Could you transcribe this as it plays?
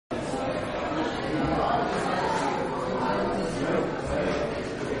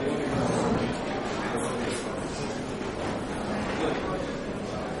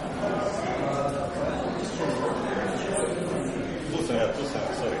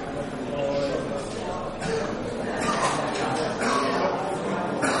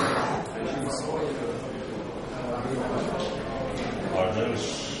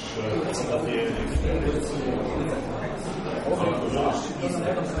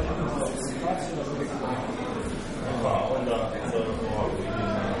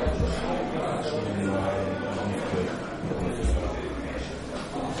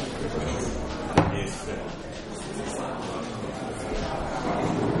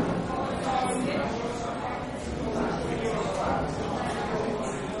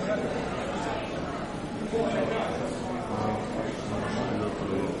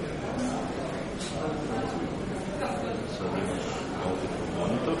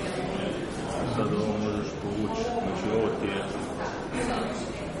sad ovo možeš povući, znači ovo ti je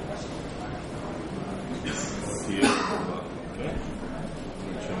ok,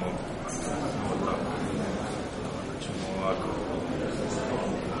 ćemo samo tako, ćemo ovako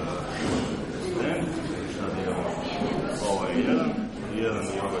stand, sad imamo ovaj jedan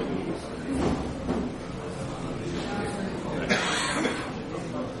i ovaj drugi.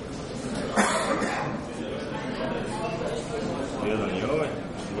 Jedan je ovaj,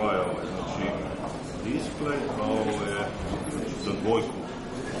 dva je ovaj, znači display, a ovo je za dvojku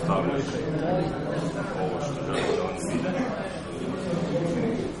stavljaš ovo što želi da on vide.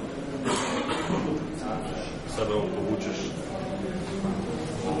 Sada ovo povučeš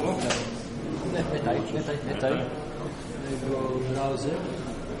ovo. Ne taj. Nego browser.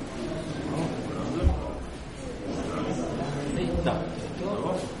 Da.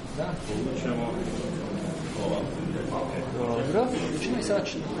 Da. Povučemo ovo. Dobro, učinu i sad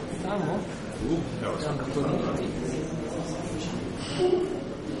tamo. Evo sam.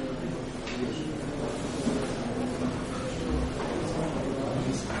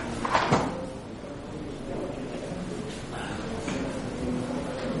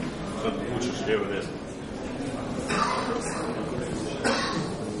 Sad učiš lijevo desno.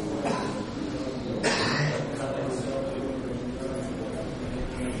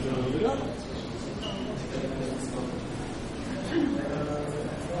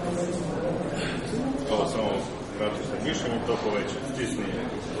 Ovo samo vrati se mišljenje i to poveća. Stisni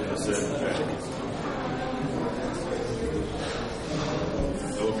da se veliki.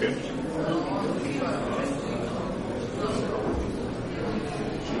 Ok.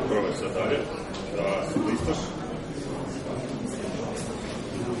 Probaj sad dalje, da listaš.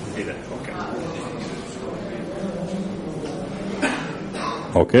 Ide, ok.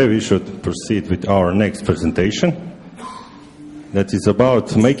 Okay, we should proceed with our next presentation. That is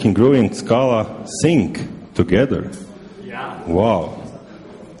about making Groovy and Scala sync together. Yeah. Wow.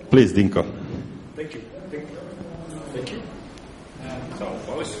 Please, Dinko. Thank you. Samo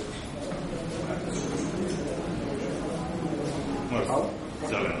polish.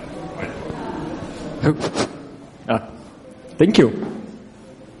 Zeleno. Thank you.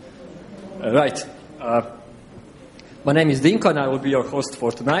 Right. My name is Dinko and I will be your host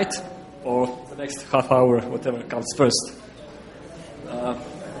for tonight, or the next half hour, whatever comes first.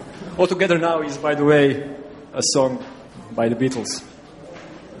 All Together Now is, by the way, a song by the Beatles.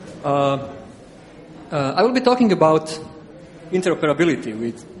 I will be talking about interoperability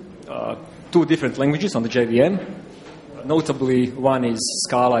with two different languages on the JVM. Notably, one is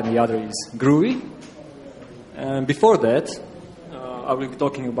Scala and the other is Groovy. And before that, I will be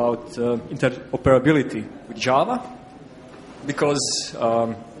talking about interoperability with Java, because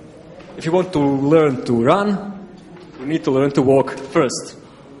if you want to learn to run, you need to learn to walk first.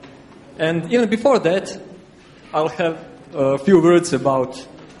 And even before that, I'll have a few words about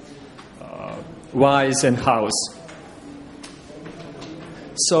whys and hows.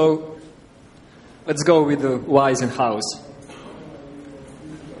 So let's go with the whys and hows.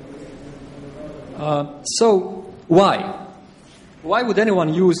 So why? Why would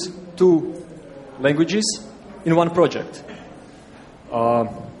anyone use two languages in one project?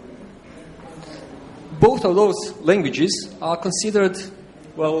 Both of those languages are considered,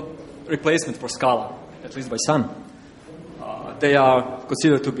 well, replacement for Scala, at least by some. They are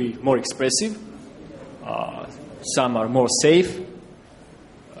considered to be more expressive. Some are more safe.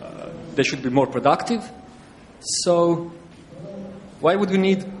 They should be more productive. So why would we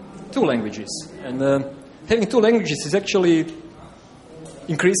need two languages? And having two languages is actually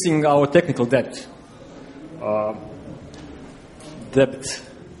increasing our technical debt.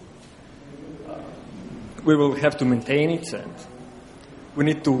 We will have to maintain it, and we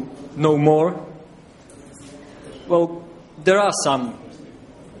need to know more. Well, there are some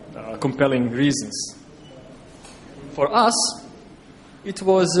compelling reasons. For us, it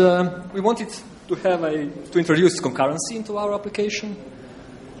was we wanted to introduce concurrency into our application,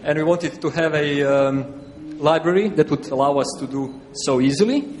 and we wanted to have a library that would allow us to do so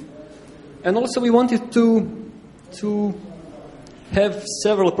easily, and also we wanted to have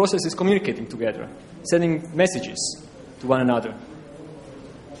several processes communicating together, sending messages to one another.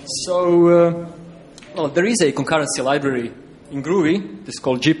 So, well, there is a concurrency library in Groovy. It's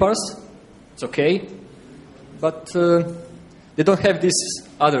called gparse. It's okay, but they don't have this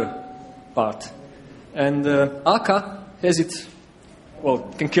other part. And Aka has it. Well,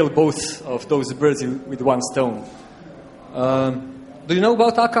 can kill both of those birds with one stone. Do you know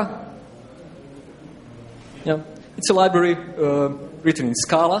about Aka? Yeah, it's a library written in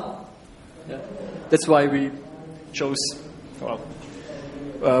Scala. Yeah. That's why we chose. Well,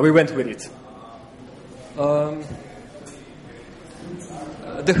 we went with it. the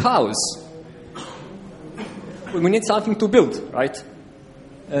house. We need something to build, right?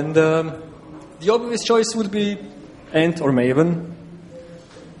 And the obvious choice would be Ant or Maven.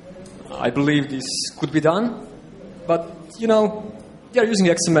 I believe this could be done, but they are using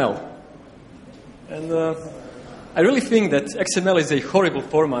XML. And I really think that XML is a horrible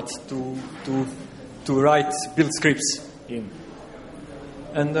format to write build scripts in.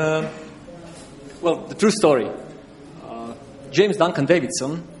 And the true story. James Duncan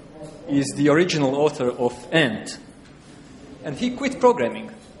Davidson is the original author of Ant, and he quit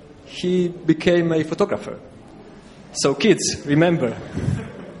programming. He became a photographer. So kids, remember,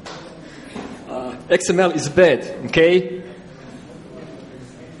 XML is bad, okay?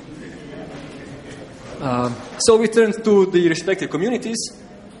 So we turned to the respective communities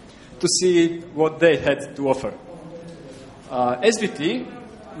to see what they had to offer. SBT,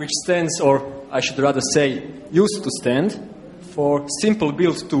 which stands, or I should rather say, used to stand for Simple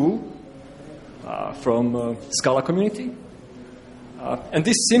Build Tool from Scala community. And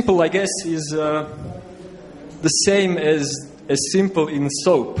this simple, I guess, is the same as simple in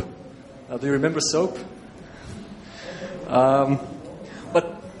SOAP. Do you remember SOAP? But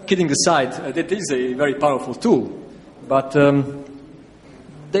kidding aside, that is a very powerful tool. But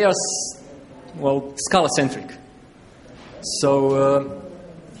they are, Scala-centric. So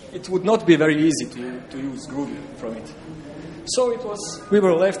it would not be very easy to use Groovy from it. So we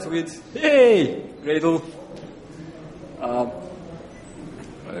were left with, hey, Gradle.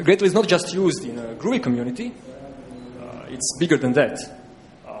 Gradle is not just used in a Groovy community. It's bigger than that.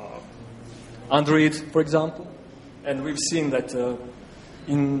 Android, for example. And we've seen that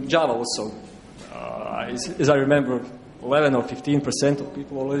in Java also. As I remember, 11 or 15% of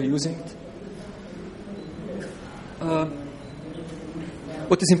people already using it.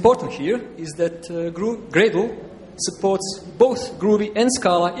 What is important here is that Gradle supports both Groovy and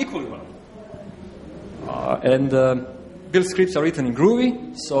Scala equally well. And build scripts are written in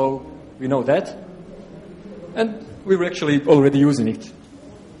Groovy, so we know that. And we were actually already using it.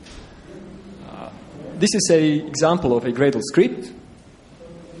 This is an example of a Gradle script.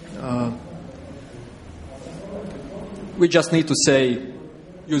 We just need to say,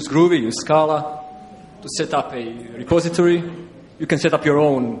 use Groovy, use Scala, to set up a repository. You can set up your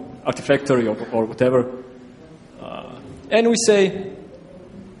own Artifactory or whatever. And we say,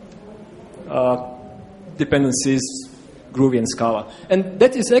 dependencies, Groovy and Scala. And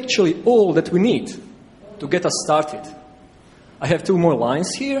that is actually all that we need to get us started. I have two more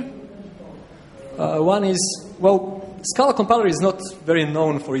lines here. One is, Scala compiler is not very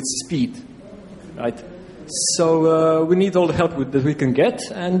known for its speed, right? So we need all the help that we can get.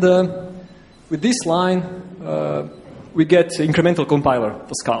 And with this line, we get incremental compiler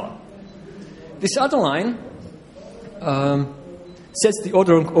for Scala. This other line sets the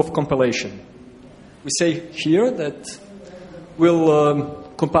order of compilation. We say here that we'll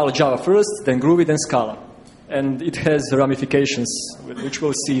compile Java first, then Groovy, then Scala. And it has ramifications, which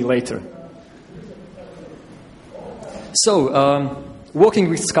we'll see later. So, working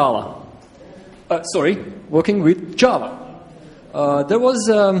with Java. There was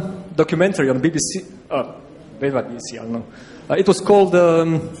a documentary on BBC, I don't know. It was called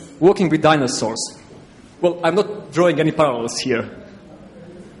Working with Dinosaurs. Well, I'm not drawing any parallels here.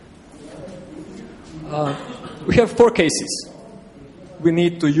 We have 4 cases. We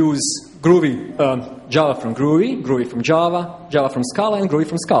need to use Groovy, Java from Groovy, Groovy from Java, Java from Scala, and Groovy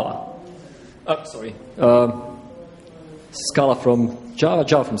from Scala. Scala from Java,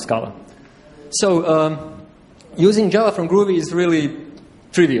 Java from Scala. So, using Java from Groovy is really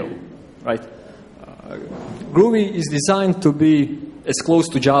trivial, right? Groovy is designed to be as close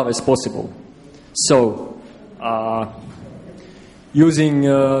to Java as possible. So, using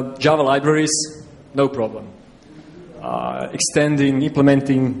Java libraries, no problem. Extending,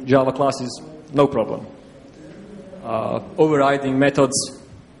 implementing Java classes, no problem. Overriding methods,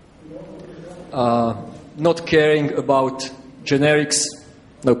 not caring about generics,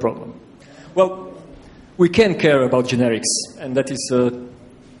 no problem. Well, we can care about generics, and that is a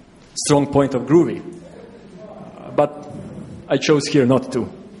strong point of Groovy. But I chose here not to.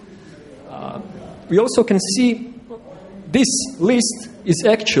 We also can see this list is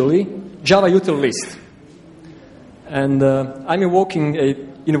actually Java util list. And I'm invoking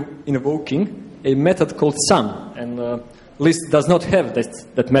a method called sum, and list does not have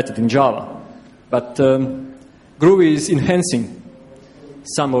that method in Java. But Groovy is enhancing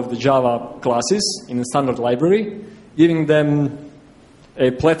some of the Java classes in the standard library, giving them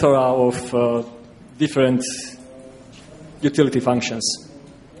a plethora of different utility functions.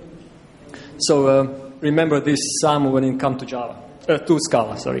 So remember this sum when it comes to Java, to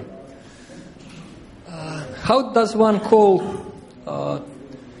Scala, sorry. How does one call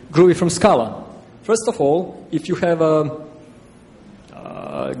Groovy from Scala? First of all, if you have both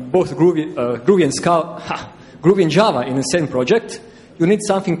Groovy and Scala, Groovy and Java in the same project, you need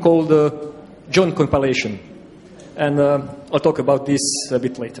something called joint compilation. And I'll talk about this a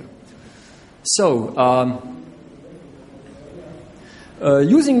bit later. So,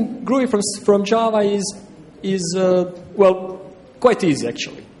 using Groovy from Java is well, quite easy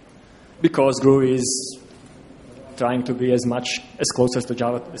actually, because Groovy is trying to be as close as to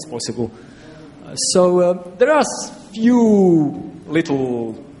Java as possible. So there are few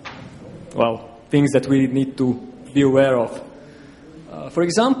little, well, things that we need to be aware of. For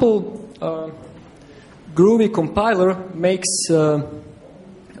example, Groovy compiler makes a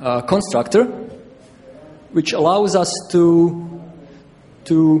constructor which allows us to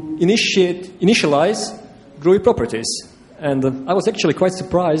initialize Groovy properties. And I was actually quite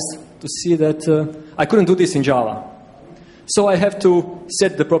surprised to see that I couldn't do this in Java. So I have to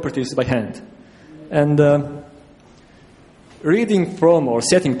set the properties by hand. And reading from or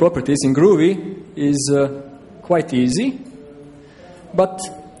setting properties in Groovy is quite easy. But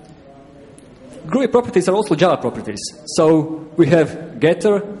Groovy properties are also Java properties. So we have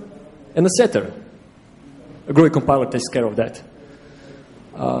getter and a setter. A Groovy compiler takes care of that.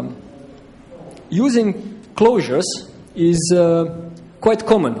 Using closures is quite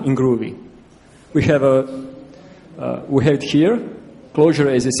common in Groovy. We have it here. Closure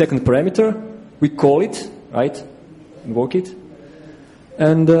is a second parameter. We call it, right? Invoke it.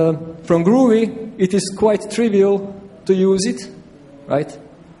 And from Groovy, it is quite trivial to use it, right?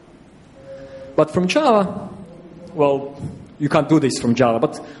 But from Java, well, you can't do this from Java.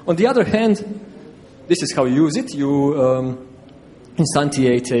 But on the other hand, this is how you use it. You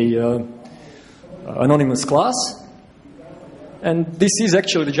instantiate a anonymous class, and this is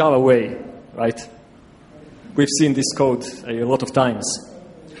actually the Java way, right? We've seen this code a lot of times.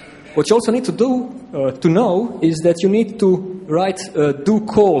 What you also need to do to know is that you need to write a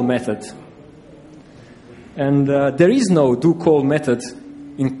doCall method, and there is no doCall method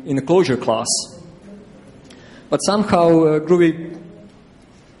in a closure class, but somehow Groovy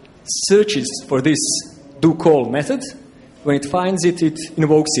searches for this doCall method. When it finds it, it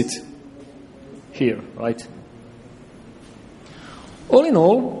invokes it here, right? All in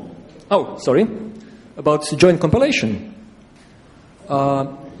all, about joint compilation.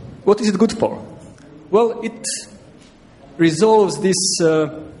 What is it good for? Well, it resolves these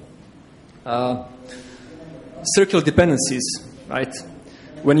circular dependencies, right?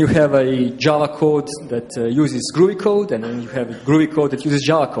 When you have a Java code that uses Groovy code, and then you have a Groovy code that uses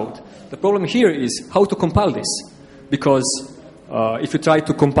Java code. The problem here is how to compile this. Because if you try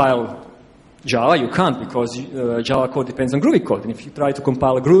to compile Java, you can't, because Java code depends on Groovy code. And if you try to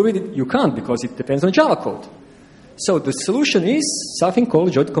compile Groovy, you can't, because it depends on Java code. So the solution is something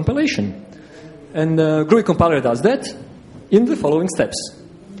called joint compilation. And Groovy compiler does that in the following steps.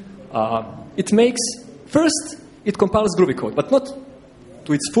 First, it compiles Groovy code, but not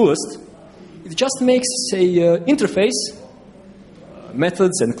to its fullest. It just makes a interface,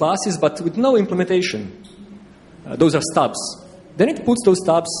 methods and classes, but with no implementation. Those are stubs. Then it puts those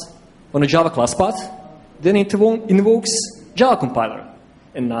stubs on a Java class path. Then it invokes Java compiler.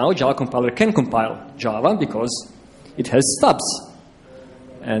 And now Java compiler can compile Java because it has stubs.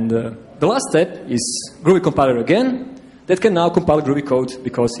 And the last step is Groovy compiler again that can now compile Groovy code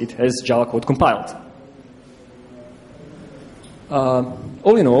because it has Java code compiled.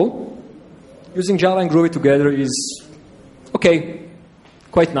 All in all, using Java and Groovy together is okay,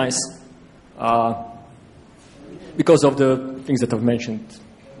 quite nice. Because of the things that I've mentioned.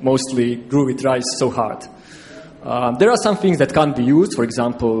 Mostly Groovy tries so hard. There are some things that can't be used, for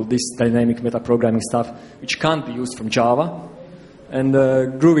example, this dynamic metaprogramming stuff, which can't be used from Java. And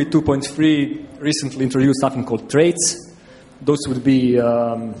Groovy 2.3 recently introduced something called traits. Those would be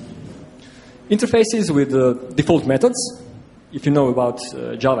interfaces with default methods, if you know about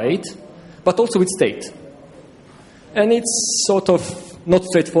Java 8, but also with state. And it's sort of not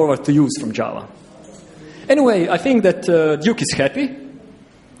straightforward to use from Java. Anyway, I think that Duke is happy,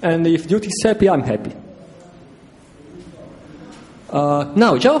 and if Duke is happy, I'm happy.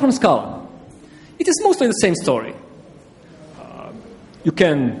 Now, Java from Scala. It is mostly the same story. You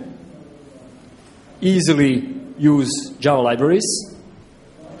can easily use Java libraries,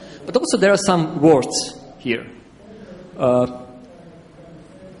 but also there are some words here.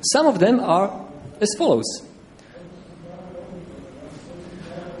 Some of them are as follows.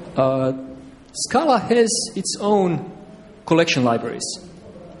 Scala has its own collection libraries.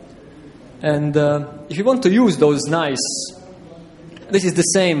 And if you want to use those nice, this is the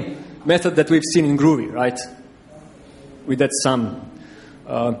same method that we've seen in Groovy, right? With that sum.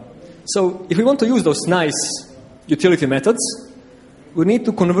 So if we want to use those nice utility methods, we need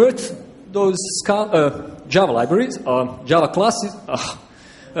to convert those Java libraries, Java classes,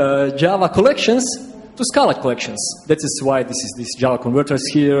 Java collections to Scala collections. That is why this is this Java converters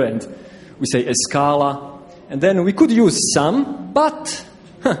here, and we say a Scala. And then we could use sum, but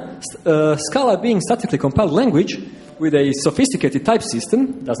Scala being statically compiled language with a sophisticated type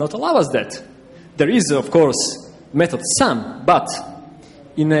system does not allow us that. There is, of course, method sum, but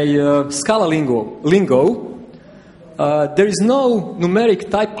in a Scala lingo, there is no numeric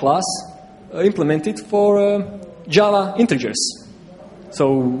type class implemented for Java integers.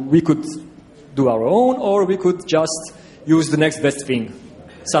 So we could do our own, or we could just use the next best thing,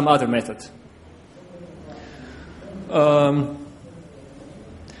 some other method. There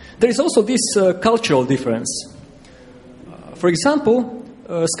is also this cultural difference. For example,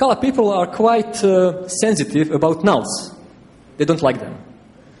 Scala people are quite sensitive about nulls. They don't like them.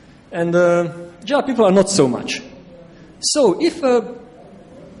 And Java people are not so much. So if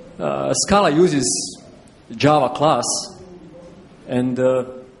Scala uses Java class, and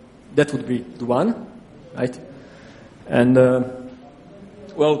that would be the one, right? And,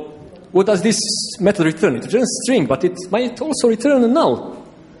 well, what does this method return? It returns a string, but it might also return a null.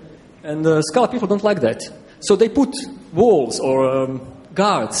 And Scala people don't like that. So they put walls or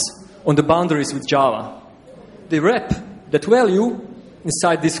guards on the boundaries with Java. They wrap that value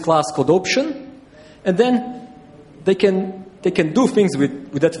inside this class called option, and then they can do things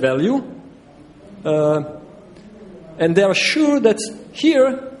with that value, and they are sure that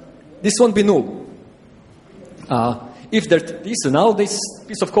here this won't be null. If there is a null, this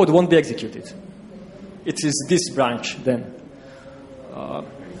piece of code won't be executed. It is this branch then.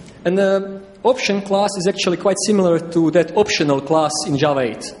 And the option class is actually quite similar to that optional class in Java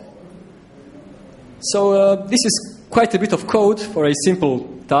 8. So this is quite a bit of code for a simple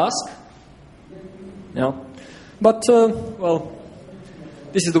task. Yeah. But, well,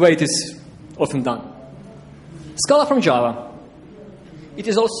 this is the way it is often done. Scala from Java. It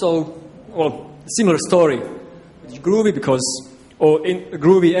is also, well, a similar story with Groovy, because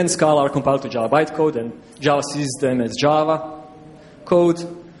Groovy and Scala are compiled to Java bytecode, and Java sees them as Java code.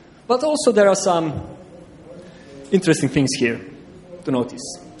 But also there are some interesting things here to notice.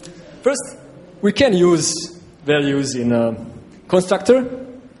 First, we can use values in a constructor.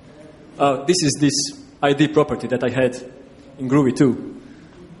 This is this ID property that I had in Groovy too.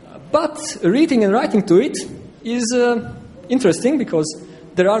 But reading and writing to it is interesting, because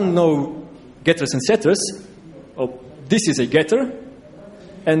there are no getters and setters. Well, this is a getter,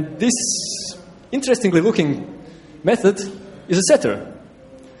 and this interestingly looking method is a setter.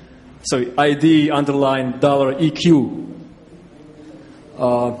 So ID underline $EQ.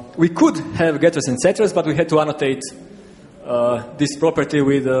 We could have getters and setters, but we had to annotate this property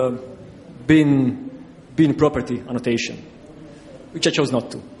with bin property annotation, which I chose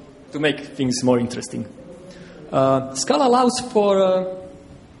not to make things more interesting. Scala allows for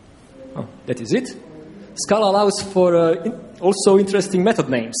that is it. Scala allows for also interesting method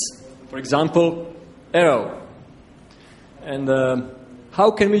names. For example, arrow. And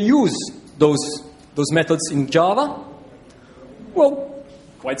how can we use those methods in Java? Well,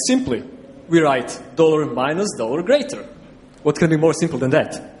 quite simply. We write $-$greater. What can be more simple than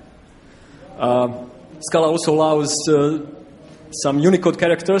that? Scala also allows some Unicode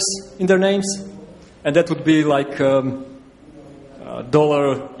characters in their names, and that would be like $U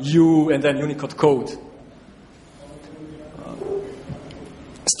and then Unicode code.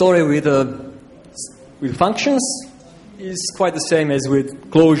 Story with functions is quite the same as with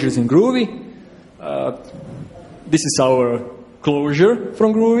closures in Groovy. This is our closure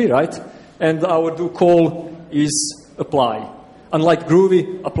from Groovy, right? And our do call is apply. Unlike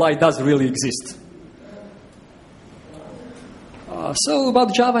Groovy, apply does really exist. So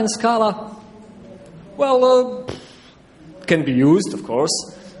about Java and Scala, well, can be used, of course.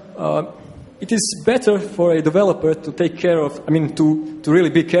 It is better for a developer to take care of, to really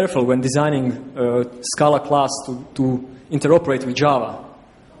be careful when designing a Scala class to interoperate with Java.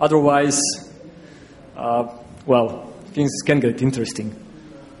 Otherwise, well, things can get interesting.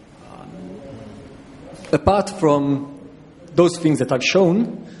 Apart from those things that I've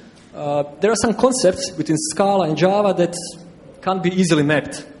shown, there are some concepts between Scala and Java that can't be easily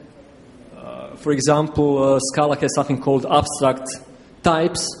mapped. For example, Scala has something called abstract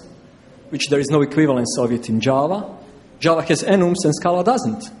types, which there is no equivalence of it in Java. Java has enums and Scala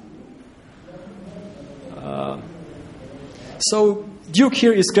doesn't. So Duke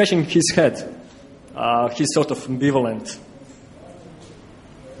here is scratching his head. He's sort of ambivalent.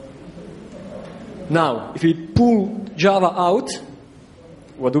 Now, if we pull Java out,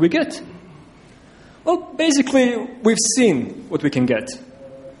 what do we get? Well, basically, we've seen what we can get.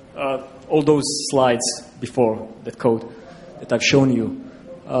 All those slides before, that code that I've shown you.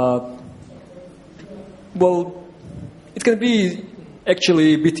 Well, it can be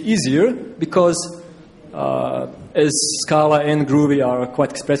actually a bit easier because as Scala and Groovy are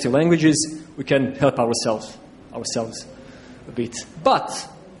quite expressive languages, we can help ourselves a bit. But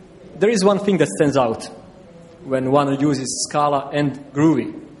there is one thing that stands out when one uses Scala and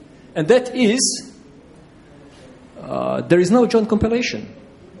Groovy, and that is there is no joint compilation.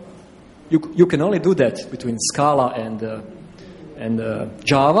 You can only do that between Scala and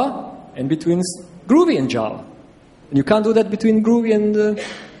Java, and between Groovy and Java. And you can't do that between Groovy and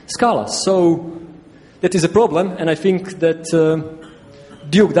Scala. So that is a problem, and I think that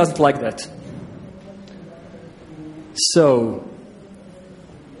Duke doesn't like that. So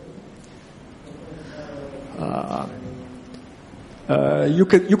you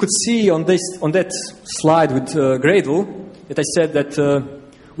could see on that slide with Gradle that I said that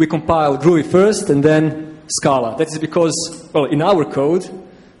we compile Groovy first and then Scala. That is because, well, in our code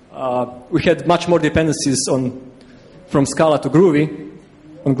we had much more dependencies from Scala to Groovy,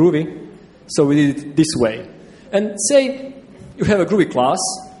 so we did it this way. And say you have a Groovy class,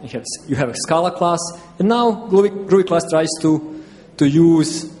 you have a Scala class, and now Groovy class tries to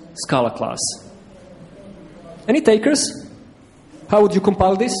use Scala class. Any takers? How would you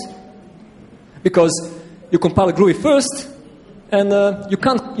compile this? Because you compile Groovy first, and you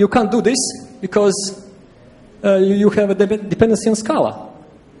can't do this because you have a dependency on Scala,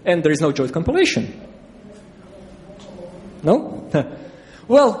 and there is no joint compilation. No?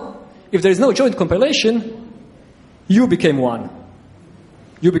 Well, if there is no joint compilation, you became one.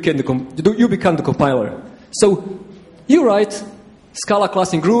 You become the compiler. So you write Scala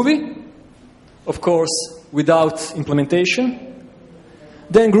class in Groovy, of course, without implementation.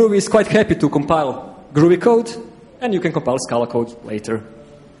 Then Groovy is quite happy to compile Groovy code, and you can compile Scala code later.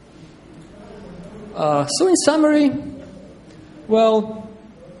 So in summary, well,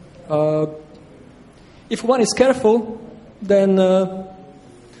 if one is careful, then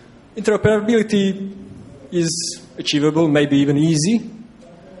interoperability is achievable, maybe even easy.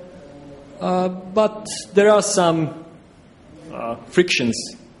 But there are some frictions.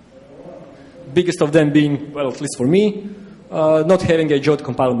 Biggest of them being, well, at least for me, not having a joint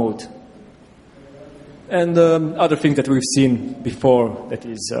compile mode. And other things that we've seen before, that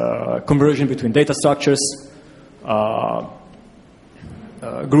is conversion between data structures,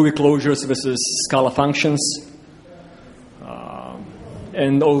 Groovy closures versus Scala functions,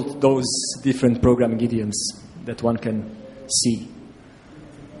 and all those different programming idioms that one can see.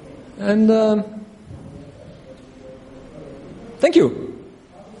 And thank you.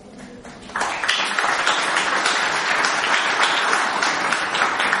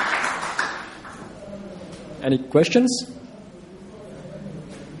 Any questions? I'm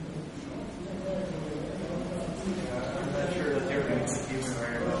not sure that you're going to use it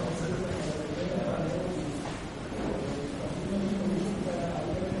very well.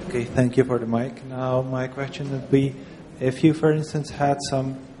 Okay, thank you for the mic. Now my question would be, if you, for instance, had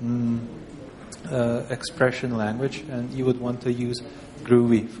some expression language and you would want to use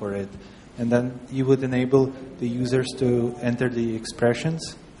Groovy for it, and then you would enable the users to enter the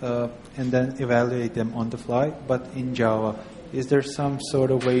expressions and then evaluate them on the fly, but in Java, is there some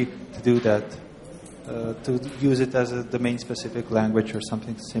sort of way to do that? To use it as a domain-specific language or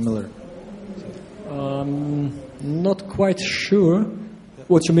something similar? Not quite sure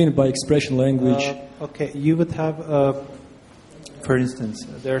what you mean by expression language. Okay, you would have, for instance,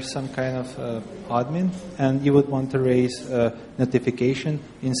 there's some kind of admin, and you would want to raise a notification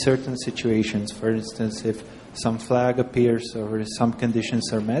in certain situations. For instance, if some flag appears or some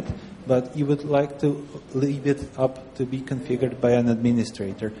conditions are met, but you would like to leave it up to be configured by an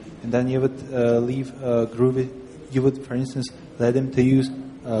administrator. And then you would leave Groovy, you would, for instance, let them to use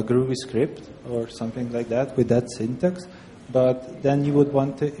Groovy script or something like that with that syntax, but then you would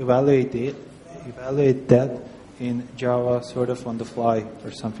want to evaluate that in Java sort of on the fly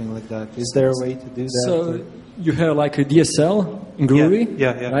or something like that. Is there a way to do that? So you have like a DSL in Groovy,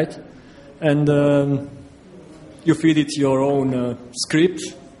 yeah. Right? And you feed it your own script,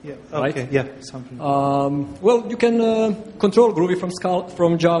 yeah. Right? Okay, yeah, something. Well, you can control Groovy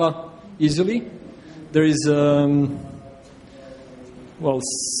from Java easily. There is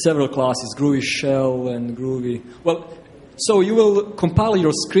several classes, Groovy Shell and Groovy. Well, so you will compile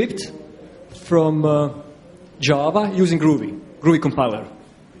your script from Java using Groovy. Groovy compiler.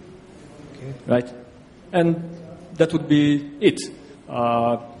 Okay. Right? And that would be it.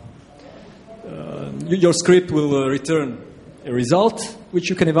 Your script will return a result which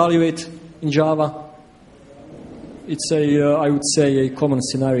you can evaluate in Java. It's I would say, a common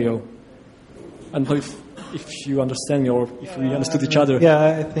scenario. I don't know if you understand me or if we understood each other.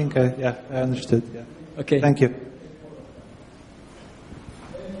 Yeah, I think I understood. Yeah. Okay. Thank you.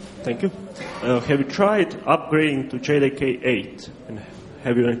 Thank you. Have you tried upgrading to JDK 8? And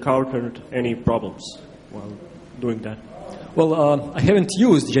have you encountered any problems while doing that? Well, I haven't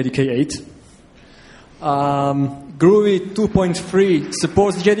used JDK 8. Groovy 2.3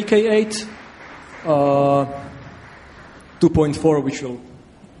 supports JDK 8. 2.4, which will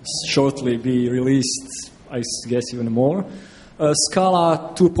shortly be released, I guess even more.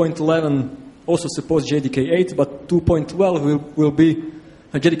 Scala 2.11 also supports JDK 8, but 2.12 will be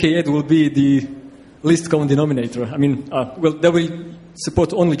JDK 8 will be the least common denominator. I mean, they will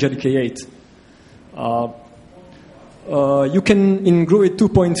support only JDK 8. You can, in Groovy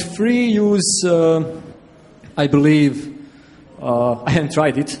 2.3, use, I believe, I haven't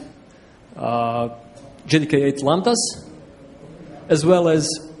tried it, JDK 8 lambdas, as well as,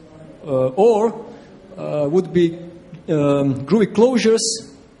 would be Groovy closures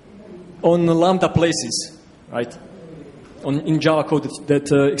on lambda places, right? In Java code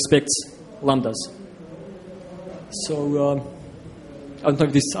that expects lambdas. So, I don't know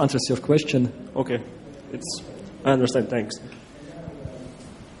if this answers your question. Okay, I understand, thanks.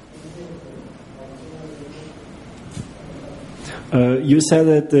 You said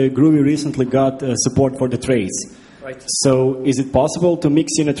that Groovy recently got support for the traits. Right. So is it possible to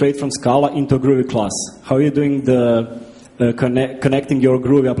mix in a trait from Scala into a Groovy class? How are you doing the connecting your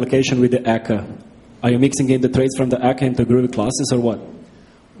Groovy application with the ACA? Are you mixing in the traits from the ACA into Groovy classes or what?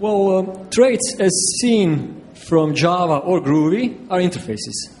 Well, traits as seen from Java or Groovy are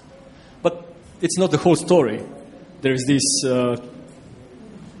interfaces. But it's not the whole story. There is this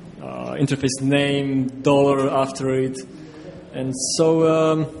interface name, $ after it. And so,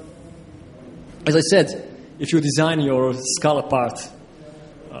 as I said, if you design your Scala part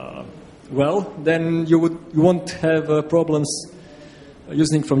well, then you won't have problems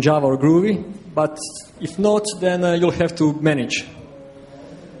using from Java or Groovy. But if not, then you'll have to manage.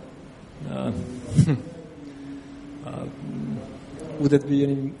 Would that be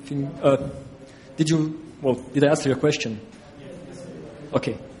anything? Did I answer your question?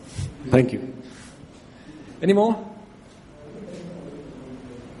 Okay. Thank you. Any more?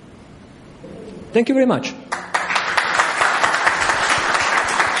 Thank you very much.